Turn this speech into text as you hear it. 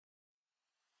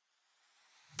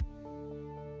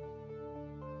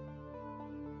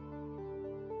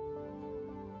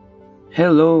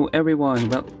Hello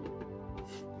everyone,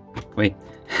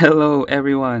 hello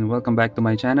everyone, welcome back to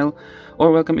my channel,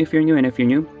 or welcome if you're new, and if you're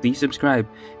new, please subscribe.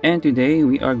 And today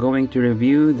we are going to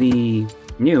review the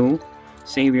new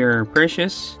Savior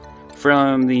Perseus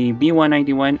from the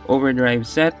B-191 Overdrive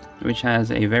set, which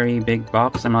has a very big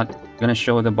box. I'm not gonna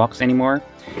show the box anymore.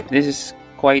 This is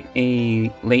quite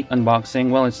a late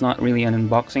unboxing. Well, it's not really an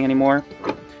unboxing anymore.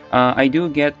 I do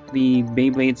get the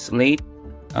Beyblades late.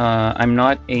 I'm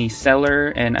not a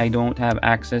seller and I don't have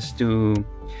access to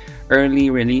early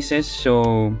releases,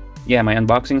 so yeah, my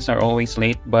unboxings are always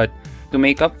late. But to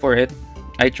make up for it,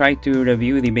 I try to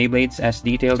review the Beyblades as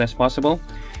detailed as possible.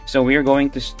 So we're going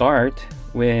to start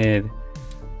with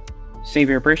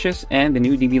Savior Perseus and the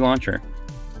new DB launcher.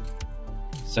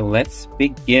 So let's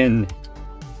begin.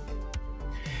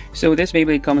 So this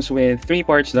Beyblade comes with 3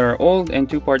 parts that are old and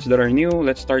 2 parts that are new.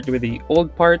 Let's start with the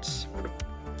old parts.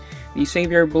 The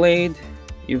Savior blade,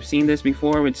 you've seen this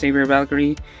before with Savior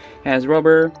Valkyrie, has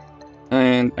rubber,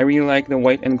 and I really like the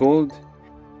white and gold.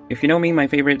 If you know me, my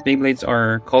favorite Beyblades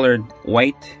are colored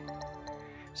white.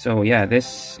 So yeah,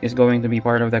 this is going to be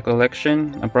part of the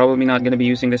collection. I'm probably not going to be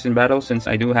using this in battle since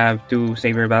I do have 2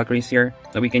 Savior Valkyries here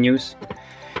that we can use.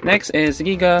 Next is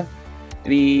Giga,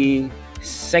 the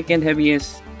second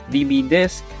heaviest DB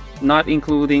disc, not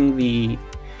including the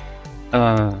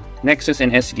Nexus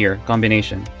and S gear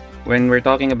combination. When we're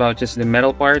talking about just the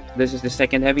metal part, this is the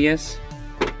second heaviest.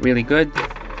 Really good.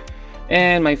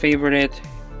 And my favorite,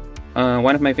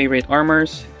 one of my favorite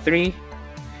armors, 3.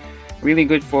 Really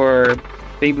good for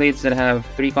Beyblades that have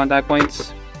 3 contact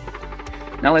points.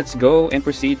 Now let's go and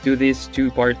proceed to these 2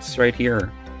 parts right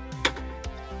here.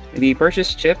 The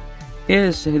Perseus chip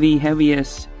is the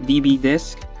heaviest DB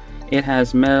disc. It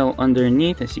has metal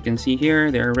underneath, as you can see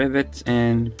here. There are rivets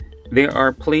and they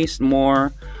are placed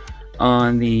more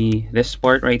on this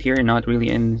part right here, not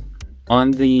really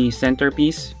on the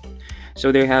centerpiece,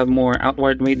 so they have more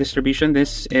outward weight distribution.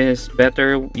 This is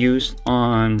better used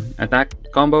on attack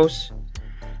combos.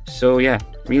 So yeah,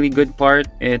 really good part.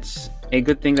 It's a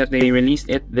good thing that they released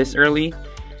it this early.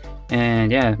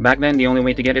 And yeah, back then the only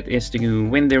way to get it is to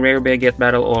win the rare Get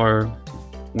battle or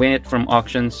win it from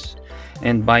auctions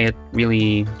and buy it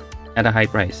really at a high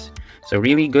price. So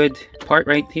really good part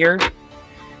right here.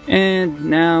 And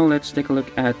now let's take a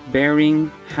look at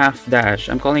bearing half dash.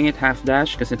 I'm calling it half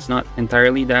dash because it's not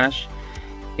entirely dash.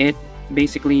 It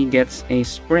basically gets a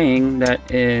spring that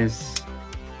is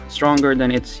stronger than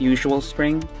its usual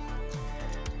spring.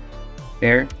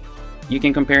 There, you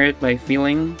can compare it by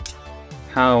feeling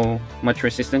how much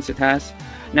resistance it has.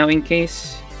 Now in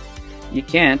case you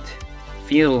can't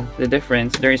feel the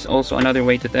difference, there is also another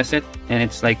way to test it, and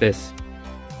it's like this.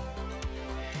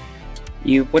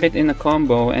 You put it in a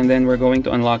combo and then we're going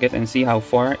to unlock it and see how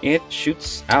far it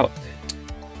shoots out.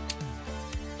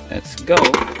 Let's go.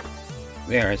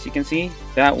 There, as you can see,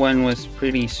 that one was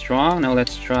pretty strong. Now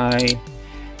let's try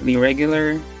the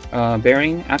regular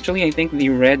bearing. Actually, I think the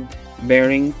red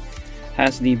bearing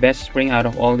has the best spring out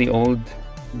of all the old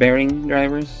bearing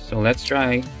drivers. So let's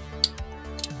try.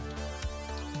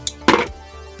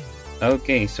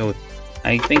 Okay, so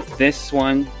I think this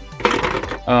one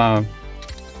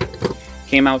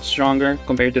came out stronger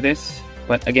compared to this,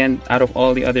 but again, out of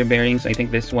all the other bearings, I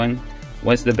think this one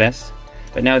was the best.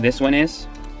 But now this one is.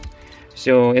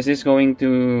 So is this going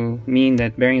to mean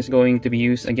that bearing is going to be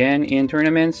used again in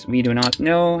tournaments? We do not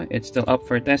know. It's still up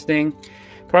for testing.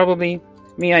 Probably.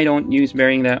 Me, I don't use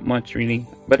bearing that much really,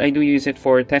 but I do use it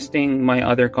for testing my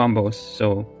other combos.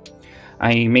 So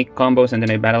I make combos and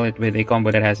then I battle it with a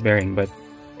combo that has bearing. But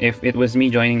if it was me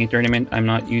joining a tournament, I'm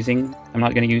not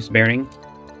gonna use bearing.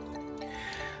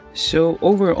 So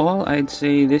overall, I'd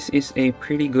say this is a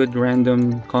pretty good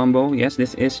random combo. Yes,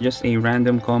 this is just a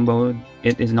random combo.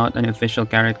 It is not an official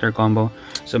character combo.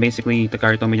 So basically,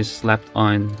 Takara Tomy just slapped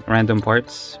on random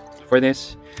parts for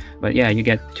this. But yeah, you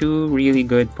get 2 really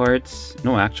good parts.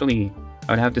 No, actually,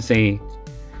 I would have to say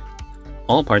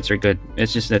all parts are good.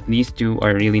 It's just that these 2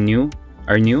 are really new.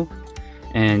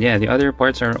 And yeah, the other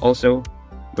parts are also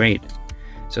great.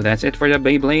 So that's it for the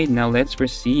Beyblade. Now let's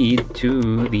proceed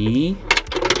to the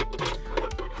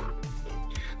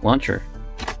launcher.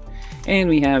 And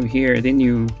we have here the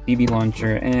new DB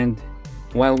launcher, and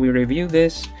while we review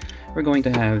this, we're going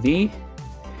to have the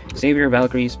Savior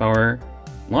Valkyrie's power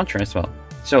launcher as well.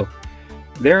 So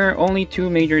there are only 2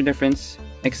 major differences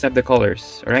except the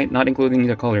colors, alright? Not including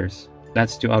the colors.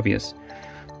 That's too obvious.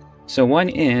 So one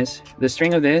is the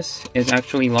string of this is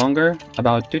actually longer,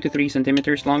 about 2 to 3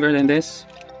 centimeters longer than this,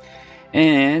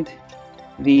 and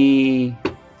the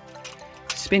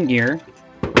spin gear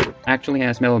actually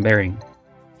has metal bearing.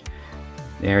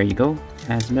 There you go.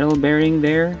 has metal bearing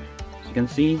there, as you can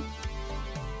see.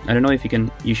 I don't know if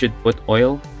you should put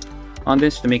oil on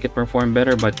this to make it perform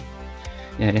better, but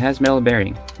yeah, it has metal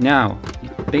bearing. Now,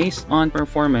 based on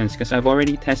performance, because I've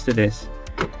already tested this,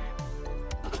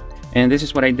 and this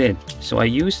is what I did. So I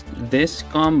used this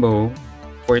combo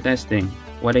for testing.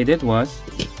 What I did was,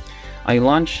 I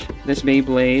launched this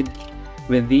Beyblade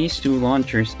with these two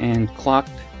launchers and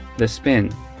clocked the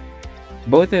spin.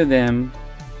 Both of them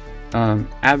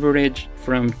averaged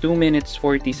from 2 minutes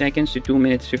 40 seconds to 2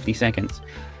 minutes 50 seconds.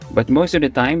 But most of the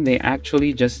time, they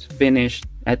actually just finished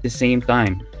at the same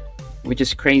time, which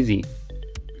is crazy.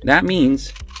 That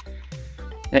means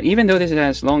that even though this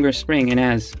has longer spring and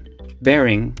has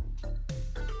bearing,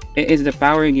 it is the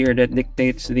power gear that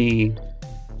dictates the,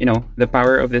 the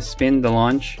power of the spin, the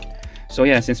launch. So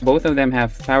yeah, since both of them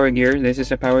have power gear, this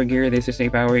is a power gear, this is a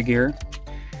power gear.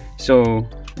 So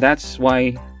that's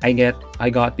why I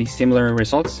got these similar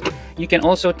results. You can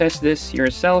also test this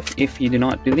yourself if you do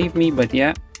not believe me, but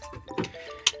yeah,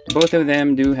 both of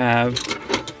them do have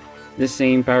the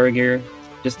same power gear,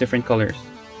 just different colors.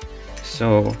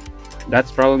 So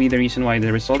that's probably the reason why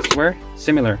the results were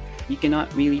similar. You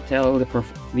cannot really tell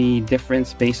the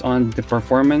difference based on the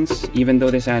performance, even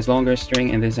though this has longer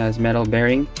string and this has metal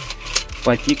bearing,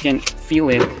 but you can feel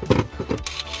it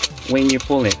when you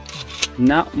pull it.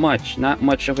 Not much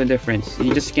of a difference.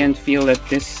 You just can feel that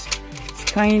this is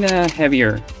kind of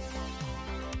heavier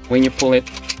when you pull it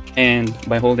and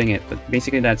by holding it, but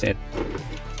basically that's it.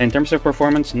 In terms of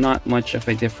performance, not much of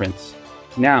a difference.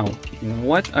 Now,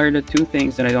 what are the two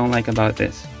things that I don't like about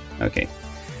this? Okay,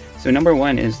 so number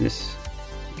one is this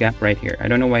gap right here. I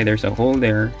don't know why there's a hole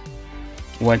there.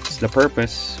 What's the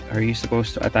purpose? Are you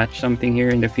supposed to attach something here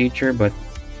in the future? But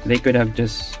they could have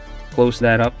just closed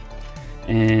that up.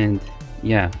 And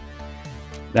yeah,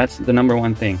 that's the number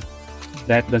one thing.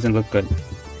 That doesn't look good.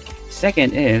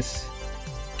 Second is,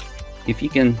 if you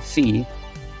can see,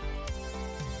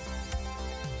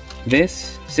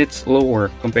 this sits lower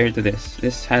compared to this.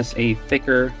 This has a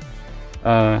thicker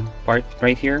part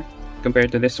right here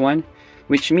compared to this one,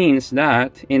 which means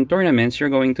that in tournaments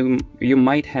you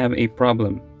might have a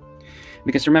problem.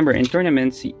 Because remember, in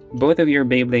tournaments, both of your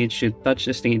Beyblades should touch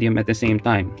the stadium at the same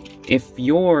time. If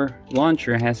your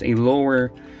launcher has a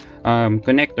lower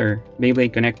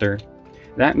Beyblade connector,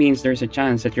 that means there's a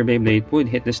chance that your Beyblade would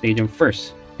hit the stadium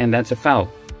first, and that's a foul.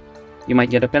 You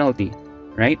might get a penalty,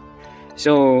 right?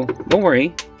 So don't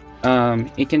worry,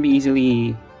 it can be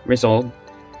easily resolved.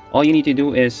 All you need to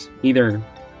do is either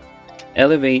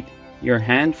elevate your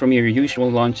hand from your usual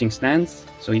launching stance,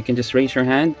 so you can just raise your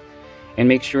hand and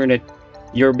make sure that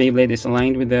your Beyblade is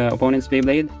aligned with the opponent's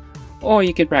Beyblade, or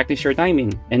you can practice your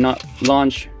timing and not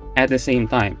launch at the same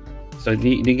time. So do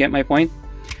you get my point?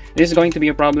 This is going to be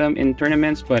a problem in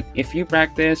tournaments, but if you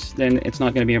practice, then it's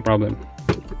not going to be a problem.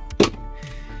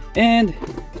 And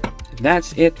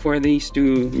that's it for these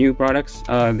two new products.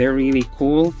 They're really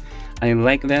cool. I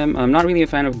like them. I'm not really a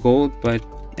fan of gold, but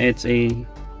it's a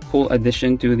cool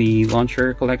addition to the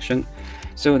launcher collection.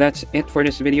 So that's it for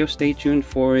this video. Stay tuned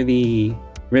for the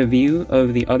review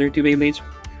of the other two Beyblades,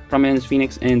 Prominence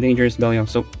Phoenix and Dangerous Belial.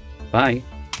 So bye.